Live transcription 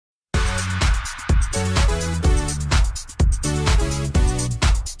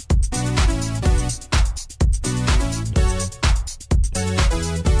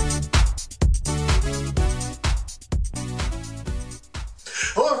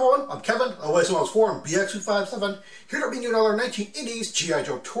everyone, I'm Kevin, otherwise known as Forum BX257, here to bring you another 1980s G.I.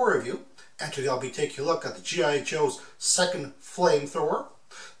 Joe tour review. And today I'll be taking a look at the G.I. Joe's second Flamethrower,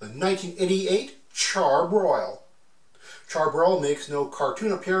 the 1988 Charbroil. Charbroil makes no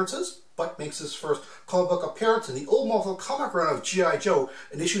cartoon appearances, but makes his first comic book appearance in the old monthly comic run of G.I. Joe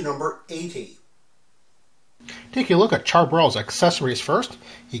in issue number 80. Taking a look at Charbroil's accessories first,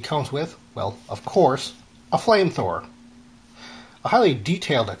 he comes with, well, of course, a flamethrower. A highly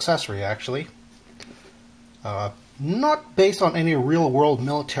detailed accessory, actually. Not based on any real-world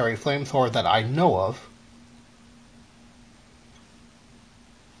military flamethrower that I know of.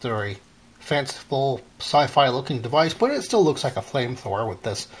 It's a very fanciful, sci-fi looking device, but it still looks like a flamethrower with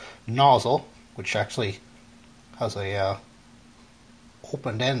this nozzle, which actually has a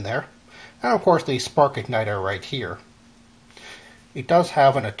opened end there. And of course the spark igniter right here. It does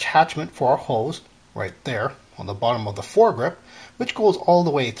have an attachment for a hose right there on the bottom of the foregrip, which goes all the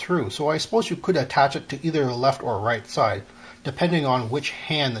way through. So I suppose you could attach it to either the left or right side, depending on which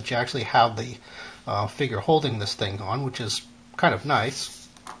hand that you actually have the figure holding this thing on, which is kind of nice.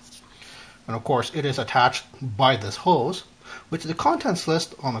 And of course it is attached by this hose, which the contents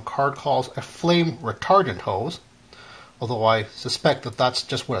list on the card calls a flame retardant hose, although I suspect that that's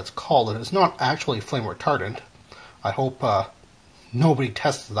just what it's called. It is not actually flame retardant. I hope nobody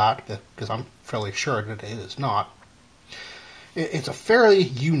tests that, because I'm fairly sure that it is not. It's a fairly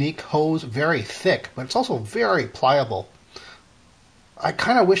unique hose, very thick, but it's also very pliable. I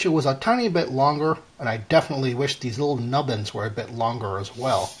kind of wish it was a tiny bit longer, and I definitely wish these little nubbins were a bit longer as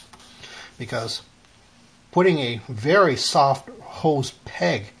well, because putting a very soft hose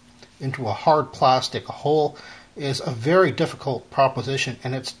peg into a hard plastic hole is a very difficult proposition,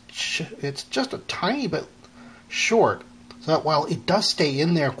 and it's just a tiny bit short, so that while it does stay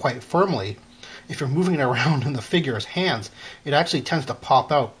in there quite firmly, if you're moving it around in the figure's hands, it actually tends to pop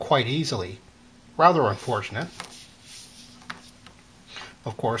out quite easily. Rather unfortunate.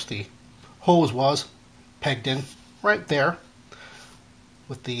 Of course, the hose was pegged in right there,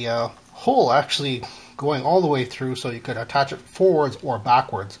 with the hole actually going all the way through, so you could attach it forwards or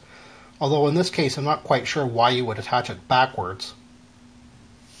backwards. Although in this case, I'm not quite sure why you would attach it backwards.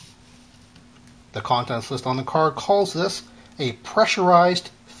 The contents list on the card calls this a pressurized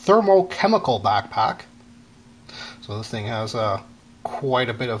thermochemical backpack. So this thing has quite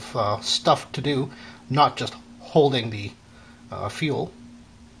a bit of stuff to do, not just holding the fuel.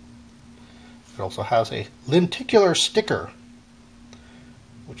 It also has a lenticular sticker,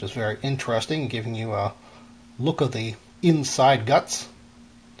 which is very interesting, giving you a look of the inside guts.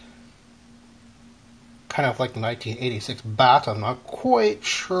 Kind of like the 1986 bat. I'm not quite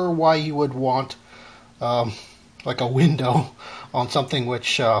sure why you would want like a window on something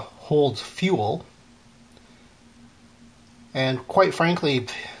which holds fuel. And quite frankly,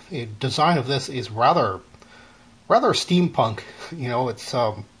 the design of this is rather steampunk. You know, it's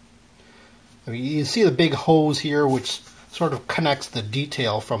I mean, you see the big hose here, which sort of connects the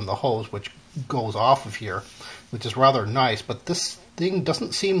detail from the hose, which goes off of here, which is rather nice. But this thing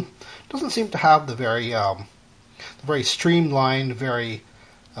doesn't seem to have the very streamlined, very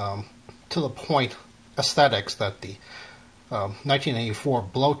to the point aesthetics that the 1984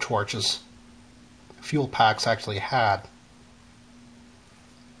 Blowtorch's fuel packs actually had.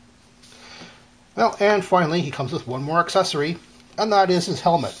 Well, and finally he comes with one more accessory, and that is his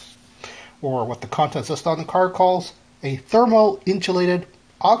helmet, or what the contents list on the card calls a thermo-insulated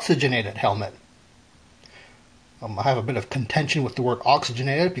oxygenated helmet. I have a bit of contention with the word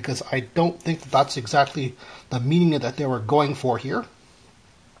oxygenated, because I don't think that that's exactly the meaning that they were going for here.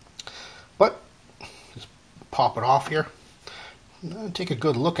 But just pop it off here and take a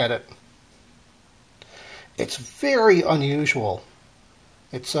good look at it. It's very unusual.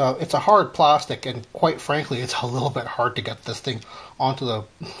 It's a hard plastic, and quite frankly, it's a little bit hard to get this thing onto the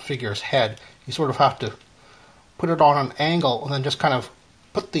figure's head. You sort of have to put it on an angle and then just kind of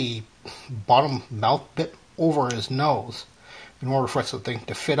put the bottom mouth bit over his nose in order for the thing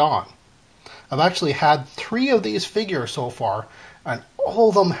to fit on. I've actually had 3 of these figures so far, and all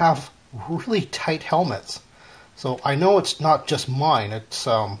of them have really tight helmets. So I know it's not just mine. It's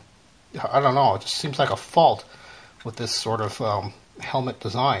I don't know, it just seems like a fault with this sort of helmet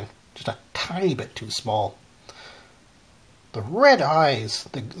design. Just a tiny bit too small. The red eyes,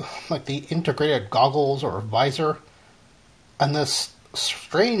 like the integrated goggles or visor, and this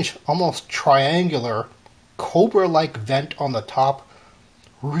strange, almost triangular cobra-like vent on the top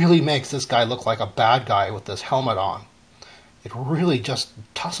really makes this guy look like a bad guy with this helmet on. It really just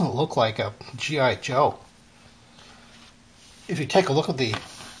doesn't look like a G.I. Joe. If you take a look at the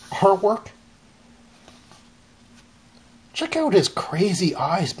artwork, Check out his crazy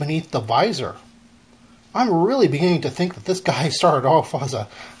eyes beneath the visor. I'm really beginning to think that this guy started off as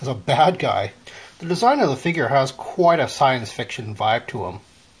a bad guy. The design of the figure has quite a science fiction vibe to him,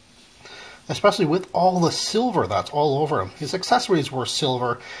 especially with all the silver that's all over him. His accessories were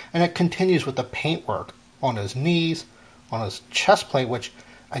silver, and it continues with the paintwork on his knees, on his chest plate, which,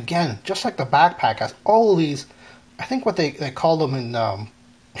 again, just like the backpack, has all of these, I think what they call them in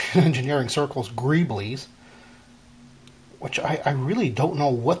engineering circles, greeblies, which I really don't know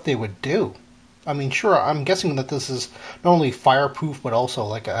what they would do. I mean, sure, I'm guessing that this is not only fireproof, but also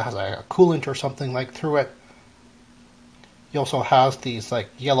like has a coolant or something like through it. He also has these like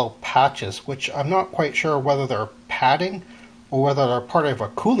yellow patches, which I'm not quite sure whether they're padding or whether they're part of a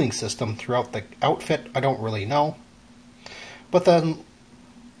cooling system throughout the outfit. I don't really know. But then,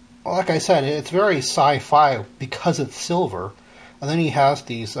 like I said, it's very sci-fi because it's silver. And then he has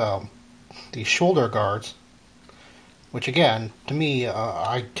these shoulder guards, which again, to me,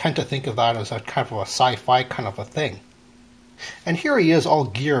 I tend to think of that as a kind of a sci-fi kind of a thing. And here he is all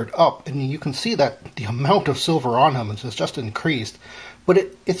geared up, and you can see that the amount of silver on him has just increased. But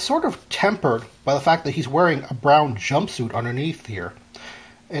it's sort of tempered by the fact that he's wearing a brown jumpsuit underneath here.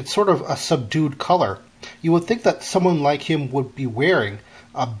 It's sort of a subdued color. You would think that someone like him would be wearing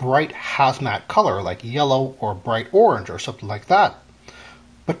a bright hazmat color, like yellow or bright orange or something like that.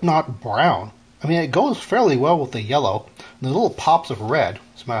 But not brown. I mean, it goes fairly well with the yellow, and the little pops of red.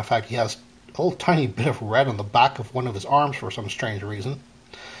 As a matter of fact, he has a little tiny bit of red on the back of one of his arms for some strange reason.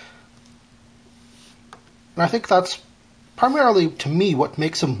 And I think that's primarily, to me, what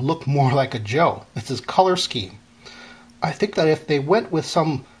makes him look more like a Joe. It's his color scheme. I think that if they went with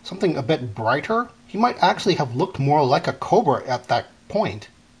something a bit brighter, he might actually have looked more like a Cobra at that point.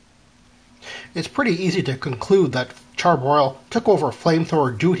 It's pretty easy to conclude that Charbroil took over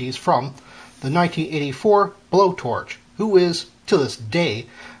flamethrower duties from the 1984 Blowtorch, who is, to this day,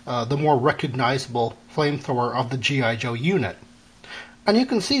 the more recognizable flamethrower of the G.I. Joe unit. And you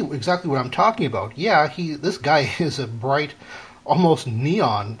can see exactly what I'm talking about. Yeah, this guy is a bright, almost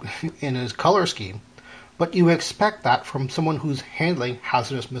neon in his color scheme, but you expect that from someone who's handling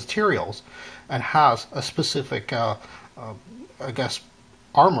hazardous materials and has a specific, I guess,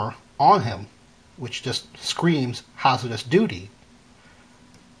 armor on him, which just screams hazardous duty.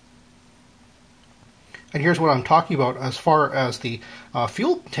 And here's what I'm talking about as far as the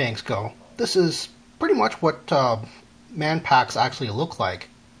fuel tanks go. This is pretty much what man packs actually look like,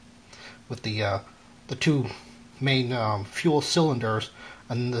 with the two main fuel cylinders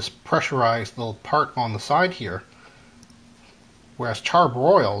and this pressurized little part on the side here. Whereas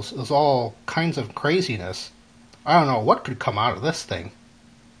Charbroil's is all kinds of craziness. I don't know what could come out of this thing.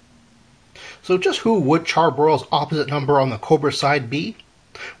 So just who would Charbroil's opposite number on the Cobra side be?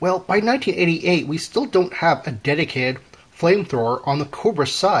 Well, by 1988, we still don't have a dedicated flamethrower on the Cobra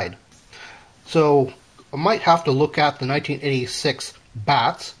side. So I might have to look at the 1986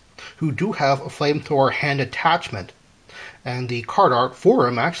 Bats, who do have a flamethrower hand attachment. And the card art for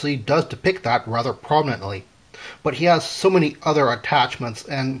him actually does depict that rather prominently. But he has so many other attachments,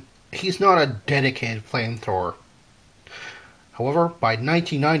 and he's not a dedicated flamethrower. However, by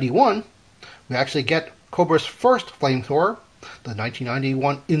 1991, we actually get Cobra's first flamethrower, the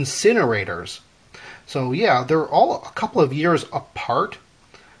 1991 Incinerators. So yeah, they're all a couple of years apart,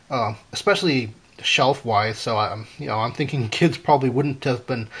 especially shelf-wise. So I'm thinking kids probably wouldn't have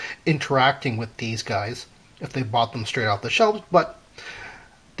been interacting with these guys if they bought them straight off the shelves. But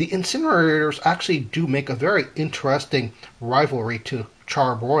the Incinerators actually do make a very interesting rivalry to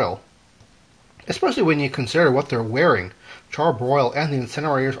Charbroil, especially when you consider what they're wearing. Charbroil and the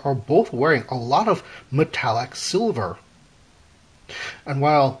Incinerators are both wearing a lot of metallic silver. And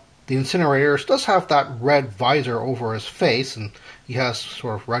while the Incinerators does have that red visor over his face, and he has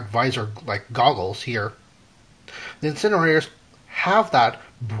sort of red visor-like goggles here, the Incinerators have that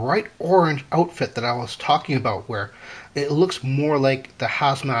bright orange outfit that I was talking about, where it looks more like the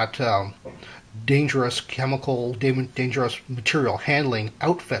hazmat, dangerous chemical, dangerous material handling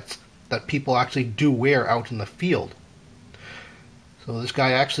outfits that people actually do wear out in the field. So this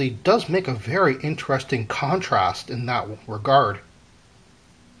guy actually does make a very interesting contrast in that regard.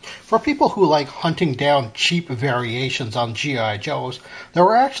 For people who like hunting down cheap variations on G.I. Joes, there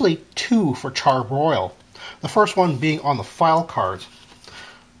were actually two for Charbroil. The first one being on the file cards.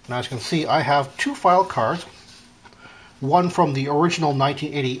 And as you can see, I have two file cards. One from the original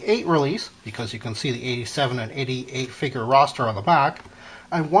 1988 release, because you can see the 87 and 88 figure roster on the back,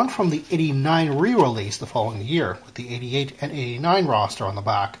 and one from the 89 re-release the following year, with the 88 and 89 roster on the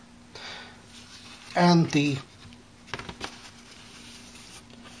back. And the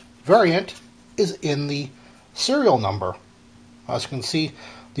variant is in the serial number. As you can see,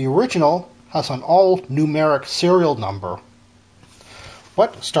 the original has an all-numeric serial number.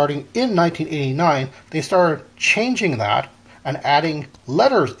 But starting in 1989, they started changing that and adding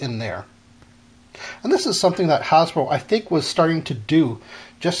letters in there. And this is something that Hasbro, I think, was starting to do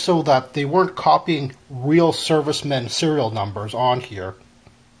just so that they weren't copying real servicemen serial numbers on here.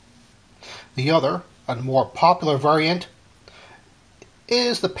 The other, and more popular variant,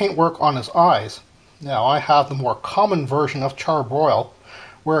 is the paintwork on his eyes. Now, I have the more common version of Charbroil,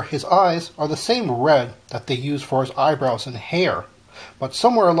 where his eyes are the same red that they use for his eyebrows and hair. But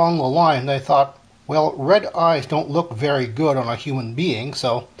somewhere along the line, they thought, well, red eyes don't look very good on a human being,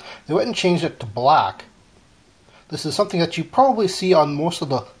 so they went and changed it to black. This is something that you probably see on most of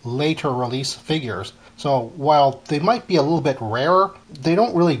the later release figures. So while they might be a little bit rarer, they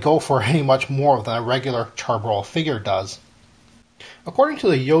don't really go for any much more than a regular Charbroil figure does. According to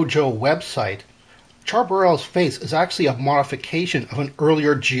the Yojo website, Charbroil's face is actually a modification of an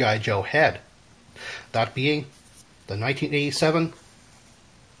earlier G.I. Joe head. That being the 1987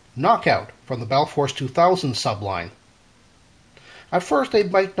 Knockout from the Battle Force 2000 subline. At first they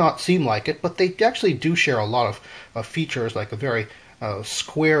might not seem like it, but they actually do share a lot of features, like a very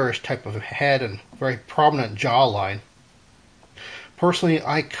squarish type of head and very prominent jawline. Personally,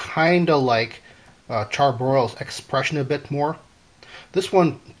 I kinda like Charbroil's expression a bit more. This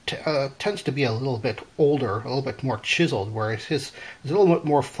one tends to be a little bit older, a little bit more chiseled, whereas his is a little bit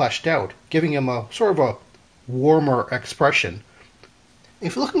more fleshed out, giving him a sort of a warmer expression.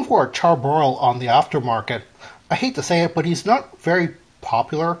 If you're looking for a Charbroil on the aftermarket, I hate to say it, but he's not very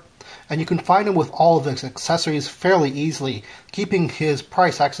popular, and you can find him with all of his accessories fairly easily, keeping his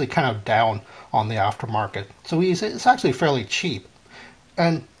price actually kind of down on the aftermarket. So it's actually fairly cheap.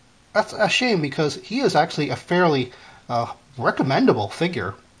 And that's a shame, because he is actually a fairly recommendable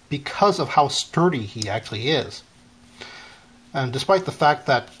figure because of how sturdy he actually is. And despite the fact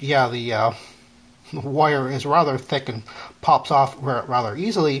that, yeah, the wire is rather thick and pops off rather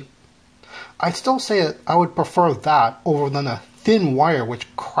easily, I still say that I would prefer that over than a thin wire which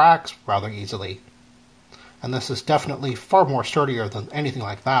cracks rather easily. And this is definitely far more sturdier than anything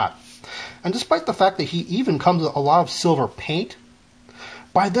like that. And despite the fact that he even comes with a lot of silver paint,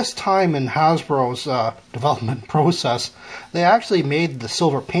 by this time in Hasbro's development process, they actually made the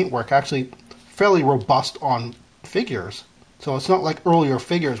silver paintwork actually fairly robust on figures. So it's not like earlier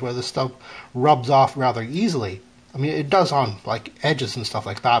figures where this stuff rubs off rather easily. I mean, it does on like edges and stuff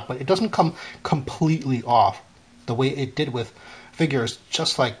like that, but it doesn't come completely off the way it did with figures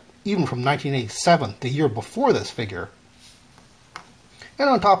just like even from 1987, the year before this figure. And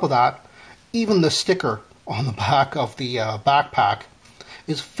on top of that, even the sticker on the back of the backpack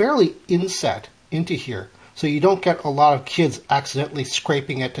is fairly inset into here, so you don't get a lot of kids accidentally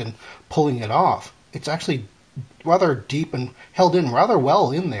scraping it and pulling it off. It's actually rather deep and held in rather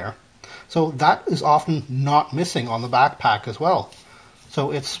well in there. So that is often not missing on the backpack as well.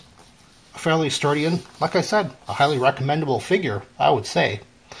 So it's fairly sturdy and, like I said, a highly recommendable figure, I would say.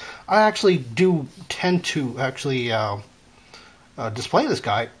 I actually do tend to actually display this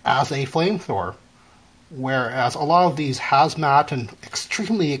guy as a flamethrower, whereas a lot of these hazmat and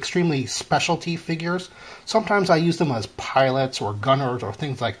extremely specialty figures, sometimes I use them as pilots or gunners or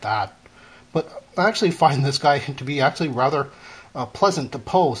things like that. But I actually find this guy to be actually rather pleasant to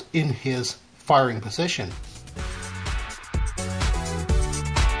pose in his firing position.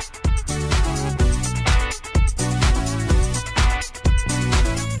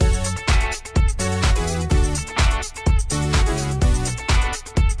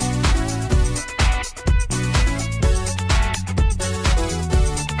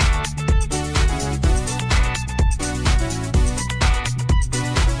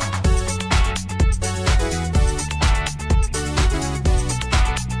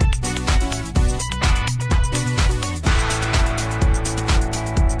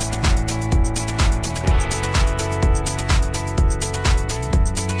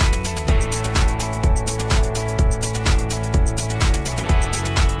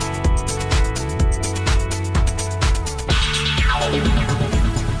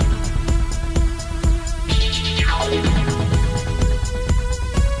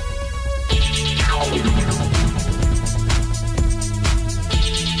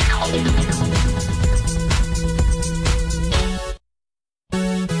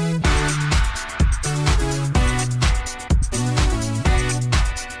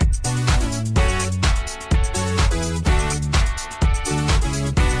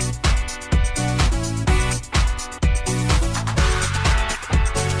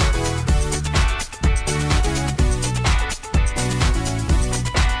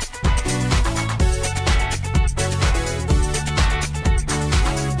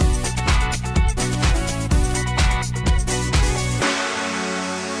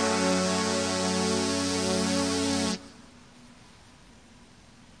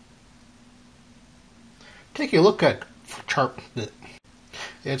 take a look at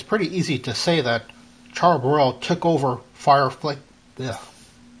it's pretty easy to say that Charbroil took over Firefly. Ugh.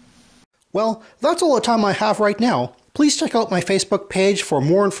 Well, that's all the time I have right now. Please check out my Facebook page for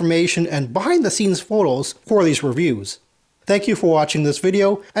more information and behind-the-scenes photos for these reviews. Thank you for watching this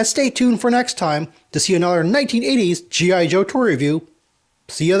video, and stay tuned for next time to see another 1980s G.I. Joe toy review.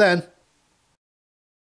 See you then.